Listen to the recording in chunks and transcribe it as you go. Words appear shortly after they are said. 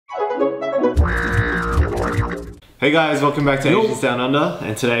Hey guys, welcome back to Asians Down Under,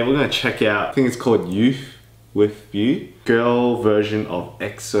 and today we're going to check out, I think it's called YouthWithYou, girl version of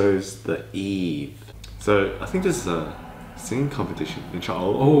EXO's The Eve. So I think this is a singing competition in China.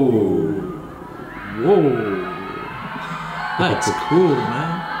 Oh, whoa, that's cool,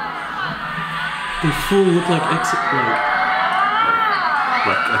 man. They full look like EXO,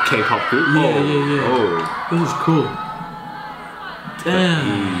 like a K-pop group? Yeah. Oh. This is cool.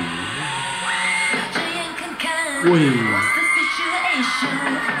 Damn. Wait.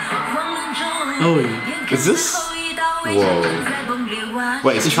 Oh, is this? Whoa.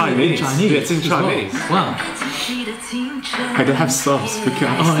 Wait, it's Chinese. Chinese. Yeah, it's in Chinese. Wow. I don't have subs. We can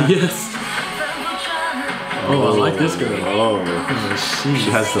Oh, yes. Oh, I like this girl. Oh,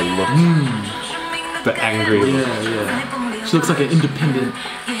 she has the look. The angry look. Yeah. She looks like an independent,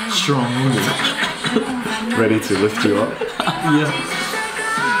 strong woman. Ready to lift you up. Yeah.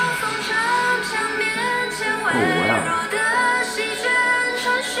 Oh, wow.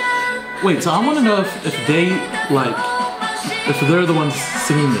 Wait, so I want to know if they, like, if they're the ones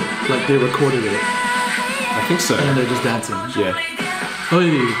singing it, like they recorded it. I think so. And they're just dancing. Yeah. Oh,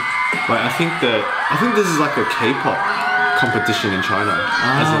 Like, I think this is like a K-pop competition in China.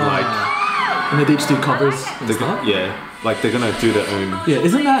 As in, like, and they each do covers and stuff? Yeah. Like, they're gonna do their own. Yeah,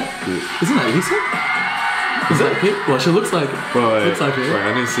 isn't that Lisa? Is that it? Well, she looks like Wait, looks like it. Wait,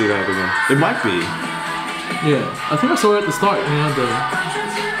 I didn't see that again. It might be. Yeah, I think I saw her at the start. You know,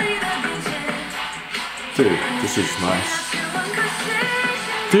 Dude, this is nice.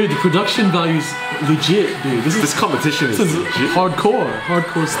 Dude, the production value's legit, dude. This competition is legit.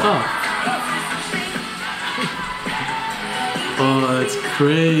 Hardcore stuff. Oh, that's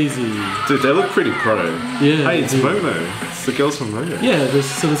crazy. Dude, they look pretty pro. Yeah. Hey, it's Momo. It's the girls from Momo. Yeah,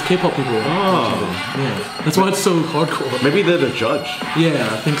 there's K-pop people. Oh. Yeah. That's why it's so hardcore. Maybe they're the judge. Yeah,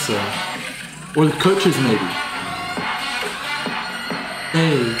 I think so. Or the coaches, maybe.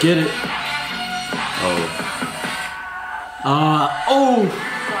 Hey, get it. Oh.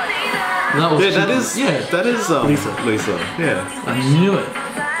 That was Yeah, that is Lisa. Yeah. I knew it.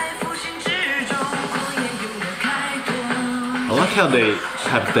 I like how they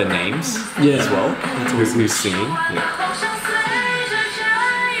have their names as well. Who's singing. Yeah.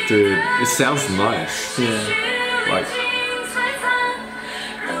 Dude, it sounds nice. Yeah. Like,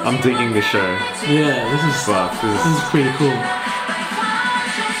 I'm digging the show. Yeah, this is pretty cool.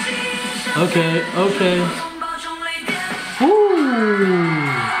 Okay. Woo!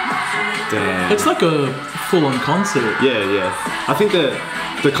 Damn. It's like a full-on concert. Yeah. I think the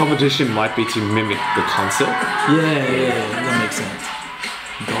competition might be to mimic the concert. Yeah, that makes sense.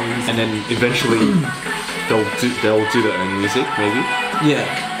 And then eventually they'll do their own music, maybe. Yeah.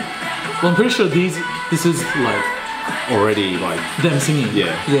 Well, I'm pretty sure this is like already like them singing.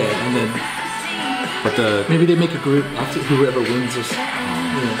 Yeah, and then maybe they make a group after whoever wins or something.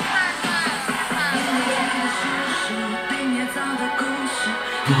 Yeah.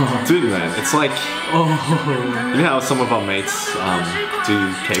 Dude, man, it's like you know how some of our mates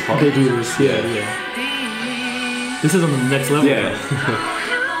do K-pop. They do this, yeah. This is on the next level. Yeah.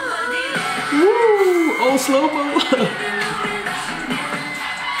 Woo! Oh, slow-mo.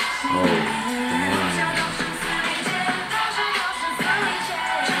 Oh,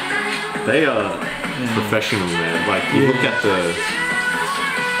 damn. They are professional, man. Like you look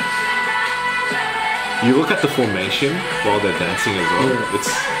at the formation while they're dancing as well. Yeah.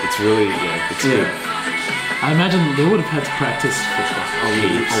 It's really it's good. I imagine they would have had to practice for a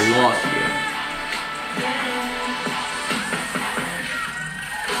lot. Yeah.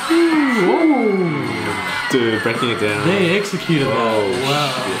 Ooh, dude, breaking it down. They executed that.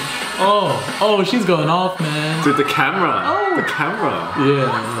 Wow. Shit. Oh, she's going off, man. Dude, the camera. The camera.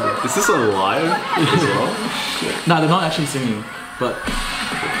 Yeah. Is this a live as well? Nah, they're not actually singing, but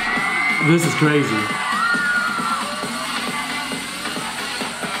this is crazy.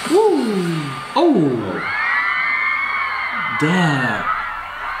 Woo! Oh! Damn.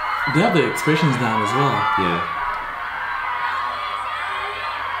 They have the expressions down as well. Yeah.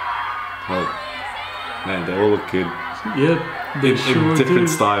 Oh. Man, they all look good. Yep. They in different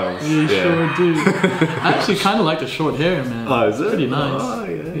styles. They sure do. I actually kind of like the short hair, man. Oh, is it? Pretty nice. Oh,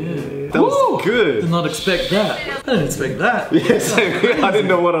 yeah. That was good. Did not expect that. I didn't expect that. Yes, I didn't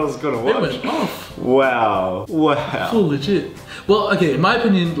know what I was gonna watch. It went off. Wow. Oh, legit. Well, okay, in my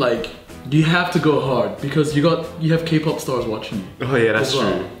opinion, like, you have to go hard because you have K-pop stars watching you. Oh yeah, that's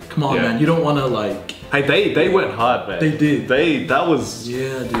true. Come on, man. You don't want to like. Hey, they went hard, man. They did. That was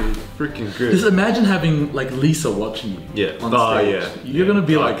dude. Freaking good. Just imagine having like Lisa watching you. Yeah. On stage. You're gonna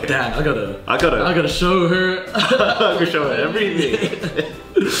be like, damn, I gotta show her. I gotta show her everything.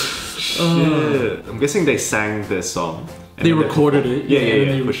 shit. I'm guessing they sang their song. They recorded it.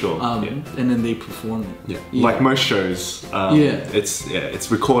 Yeah, for sure. And then they performed it. Yeah. Like most shows.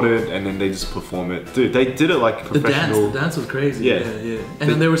 It's recorded and then they just perform it. Dude, they did it like professional. The dance was crazy. Yeah. And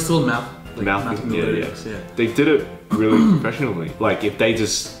then they were still mouthing the lyrics. Yeah. They did it really professionally. Like if they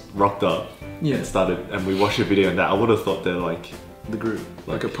just rocked up and started, and we watched a video and that, I would have thought they're like the group,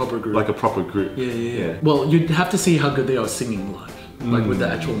 like a proper group. Like a proper group. Yeah. Well, you'd have to see how good they are singing live, like with the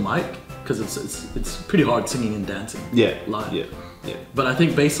actual mic. Because it's pretty hard singing and dancing live. Yeah. But I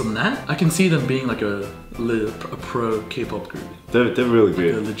think based on that, I can see them being like a pro K-pop group. They're really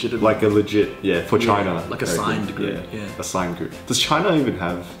good. Like a legit, for China. Like a signed group. Yeah. A signed group. Does China even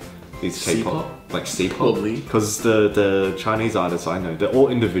have these K-pop? Like C-pop? Probably. Because the Chinese artists I know, they're all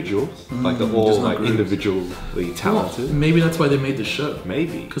individuals. Like they're all like individually talented. Well, maybe that's why they made the show.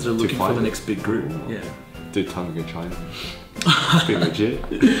 Maybe. Because they're looking for the next big group. Yeah. Dude, time to go China. Be legit.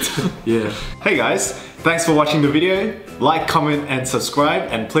 Yeah. Hey guys, thanks for watching the video. Like, comment, and subscribe.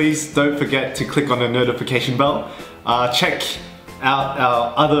 And please don't forget to click on the notification bell. Check out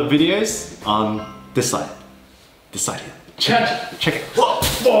our other videos on this side. This side here. Check it. Whoa.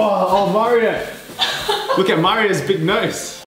 Oh, Mario. Look at Mario's big nose.